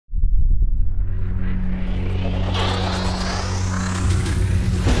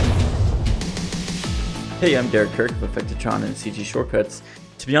Hey, I'm Kirk of Effectatron and CG Shortcuts.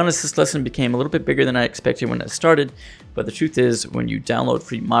 To be honest, this lesson became a little bit bigger than I expected when it started, but the truth is, when you download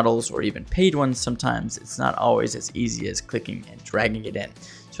free models or even paid ones, sometimes it's not always as easy as clicking and dragging it in.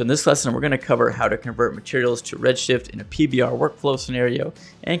 So in this lesson, we're going to cover how to convert materials to Redshift in a PBR workflow scenario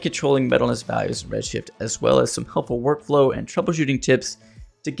and controlling Metalness values in Redshift, as well as some helpful workflow and troubleshooting tips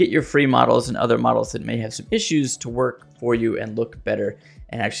to get your free models and other models that may have some issues to work for you and look better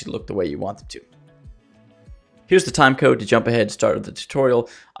and actually look the way you want them to. Here's the time code to jump ahead and start the tutorial.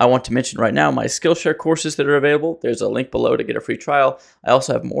 I want to mention right now my Skillshare courses that are available. There's a link below to get a free trial. I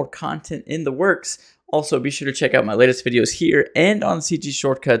also have more content in the works. Also, be sure to check out my latest videos here and on CG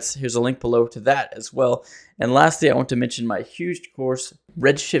Shortcuts. Here's a link below to that as well. And lastly, I want to mention my huge course,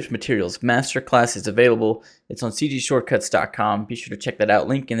 Redshift Materials Masterclass is available. It's on cgshortcuts.com. Be sure to check that out.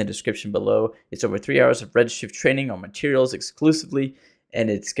 Link in the description below. It's over 3 hours of Redshift training on materials exclusively, and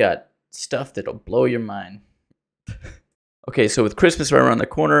it's got stuff that'll blow your mind. Okay, so with Christmas right around the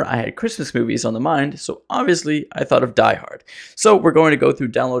corner, I had Christmas movies on the mind, so obviously I thought of Die Hard. So we're going to go through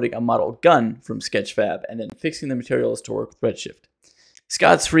downloading a model gun from Sketchfab and then fixing the materials to work with Redshift.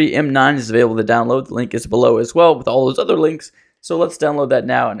 Scott's free M9 is available to download. The link is below as well with all those other links. So let's download that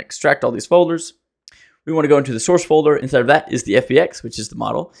now and extract all these folders. We want to go into the source folder. Inside of that is the FBX, which is the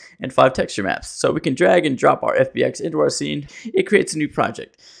model, and 5 texture maps. So we can drag and drop our FBX into our scene. It creates a new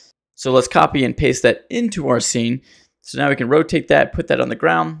project. So let's copy and paste that into our scene. So now we can rotate that, put that on the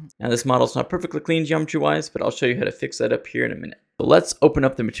ground. Now this model's not perfectly clean geometry-wise, but I'll show you how to fix that up here in a minute. So let's open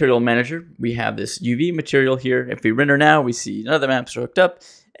up the material manager. We have this UV material here. If we render now, we see none of the maps are hooked up,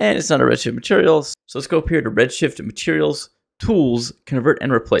 and it's not a Redshift Materials. So let's go up here to Redshift Materials, Tools, Convert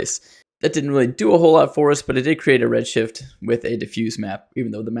and Replace. That didn't really do a whole lot for us, but it did create a Redshift with a diffuse map,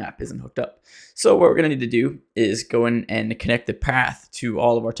 even though the map isn't hooked up. So what we're going to need to do is go in and connect the path to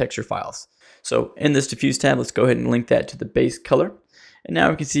all of our texture files. So in this diffuse tab, let's go ahead and link that to the base color. And now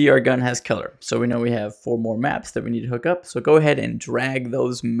we can see our gun has color. So we know we have 4 more maps that we need to hook up. So go ahead and drag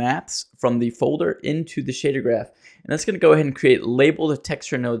those maps from the folder into the shader graph. And that's going to go ahead and create labeled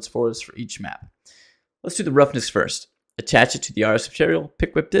texture nodes for us for each map. Let's do the roughness first. Attach it to the RS material,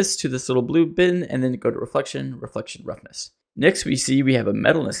 pick whip this to this little blue bin, and then go to reflection, reflection, roughness. Next we see we have a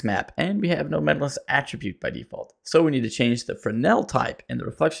Metalness map, and we have no Metalness attribute by default. So we need to change the Fresnel type in the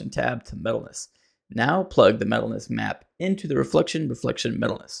reflection tab to Metalness. Now plug the Metalness map into the reflection, reflection,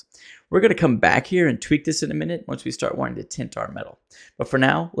 Metalness. We're going to come back here and tweak this in a minute once we start wanting to tint our metal. But for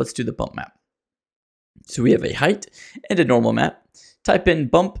now, let's do the bump map. So we have a height and a normal map. Type in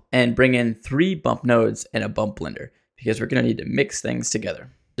bump and bring in 3 bump nodes and a bump blender, because we're going to need to mix things together.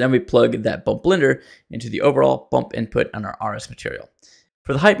 Then we plug that bump blender into the overall bump input on our RS material.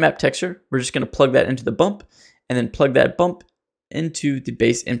 For the height map texture, we're just going to plug that into the bump and then plug that bump into the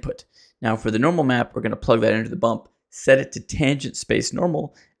base input. Now for the normal map, we're going to plug that into the bump, set it to tangent space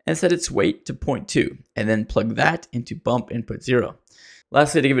normal, and set its weight to 0.2, and then plug that into bump input 0.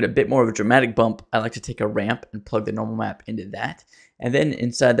 Lastly, to give it a bit more of a dramatic bump, I like to take a ramp and plug the normal map into that. And then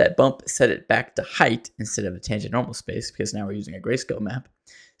inside that bump, set it back to height instead of a tangent normal space, because now we're using a grayscale map.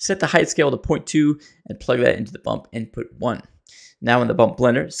 Set the height scale to 0.2 and plug that into the bump input 1. Now in the bump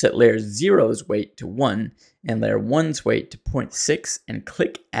blender, set layer 0's weight to 1 and layer 1's weight to 0.6 and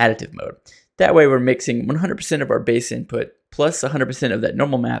click additive mode. That way we're mixing 100% of our base input plus 100% of that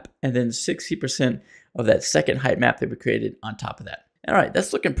normal map and then 60% of that second height map that we created on top of that. All right,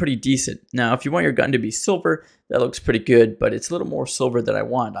 that's looking pretty decent. Now, if you want your gun to be silver, that looks pretty good, but it's a little more silver than I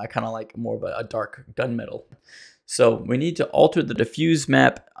want. I kind of like more of a dark gunmetal. So we need to alter the diffuse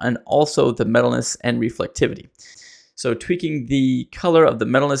map and also the Metalness and reflectivity. So tweaking the color of the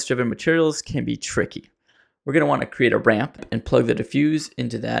Metalness driven materials can be tricky. We're going to want to create a ramp and plug the diffuse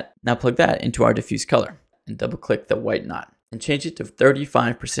into that. Now plug that into our diffuse color and double click the white knot and change it to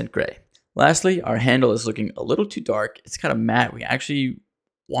 35% gray. Lastly, our handle is looking a little too dark. It's kind of matte. We actually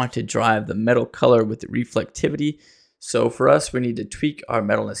want to drive the metal color with the reflectivity. So for us, we need to tweak our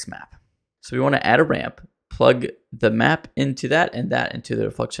Metalness map. So we want to add a ramp, plug the map into that and that into the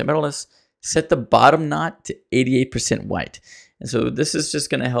reflection Metalness, set the bottom knot to 88% white. And so this is just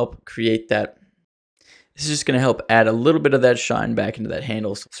going to help create that. This is just going to help add a little bit of that shine back into that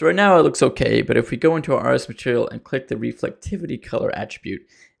handle. So right now it looks okay, but if we go into our RS material and click the reflectivity color attribute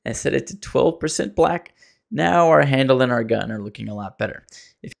and set it to 12% black, now our handle and our gun are looking a lot better.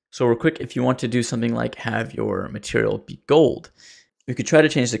 So real quick, if you want to do something like have your material be gold, we could try to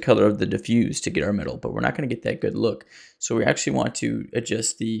change the color of the diffuse to get our metal, but we're not going to get that good look. So we actually want to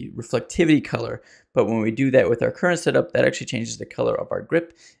adjust the reflectivity color. But when we do that with our current setup, that actually changes the color of our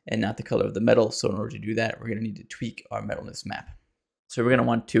grip and not the color of the metal. So in order to do that, we're going to need to tweak our Metalness map. So we're going to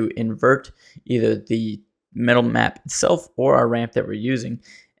want to invert either the metal map itself or our ramp that we're using.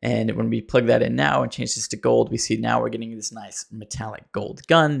 And when we plug that in now and change this to gold, we see now we're getting this nice metallic gold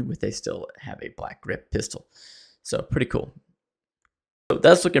gun with they still have a black grip pistol. So pretty cool. So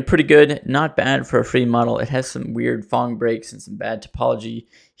that's looking pretty good. Not bad for a free model. It has some weird Fong breaks and some bad topology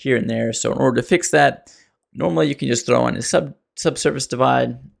here and there. So in order to fix that, normally you can just throw in a subsurface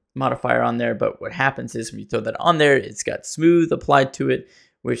divide modifier on there. But what happens is when you throw that on there, it's got smooth applied to it,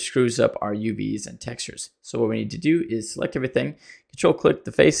 which screws up our UVs and textures. So what we need to do is select everything, control click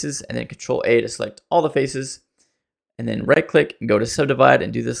the faces, and then control A to select all the faces, and then right click and go to subdivide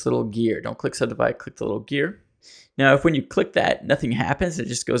and do this little gear. Don't click subdivide, click the little gear. Now, if when you click that, nothing happens, it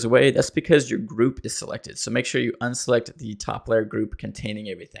just goes away, that's because your group is selected. So make sure you unselect the top layer group containing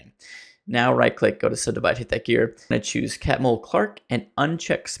everything. Now right click, go to subdivide, hit that gear, and I choose Catmull Clark and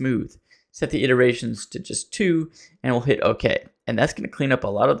uncheck smooth. Set the iterations to just 2, and we'll hit OK. And that's going to clean up a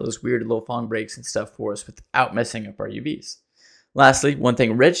lot of those weird low Fong breaks and stuff for us without messing up our UVs. Lastly, one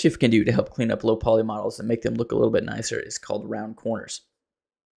thing Redshift can do to help clean up low poly models and make them look a little bit nicer is called round corners.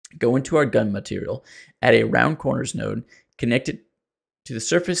 Go into our gun material, add a round corners node, connect it to the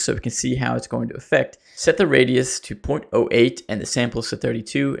surface so we can see how it's going to affect. Set the radius to 0.08 and the samples to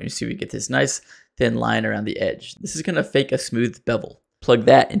 32, and you see we get this nice thin line around the edge. This is going to fake a smooth bevel. Plug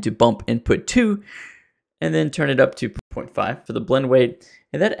that into bump input 2, and then turn it up to 0.5 for the blend weight,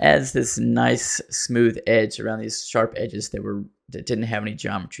 and that adds this nice smooth edge around these sharp edges that didn't have any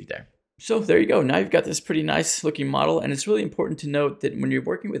geometry there. So there you go. Now you've got this pretty nice looking model, and it's really important to note that when you're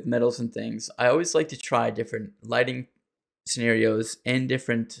working with metals and things, I always like to try different lighting scenarios and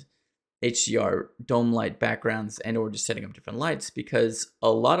different HDR dome light backgrounds and or just setting up different lights, because a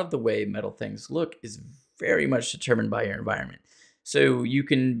lot of the way metal things look is very much determined by your environment. So you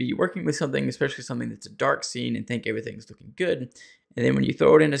can be working with something, especially something that's a dark scene, and think everything's looking good. And then when you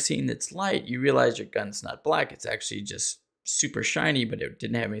throw it in a scene that's light, you realize your gun's not black. It's actually just super shiny, but it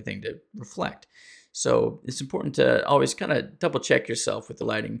didn't have anything to reflect. So it's important to always kind of double check yourself with the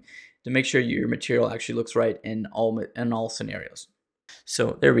lighting to make sure your material actually looks right in all scenarios.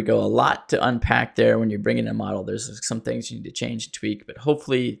 So there we go. A lot to unpack there when you're bringing in a model. There's some things you need to change and tweak, but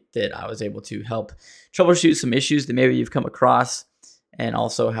hopefully that I was able to help troubleshoot some issues that maybe you've come across, and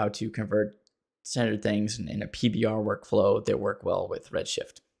also how to convert standard things in a PBR workflow that work well with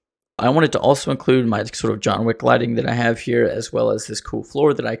Redshift. I wanted to also include my sort of John Wick lighting that I have here, as well as this cool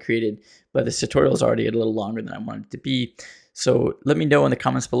floor that I created, but this tutorial is already a little longer than I wanted it to be. So let me know in the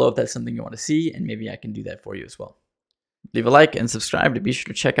comments below if that's something you want to see, and maybe I can do that for you as well. Leave a like and subscribe to be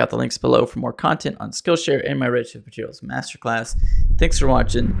sure to check out the links below for more content on Skillshare and my Redshift Materials Masterclass. Thanks for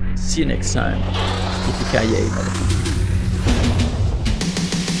watching. See you next time. Yippee-ki-yay, motherfucker.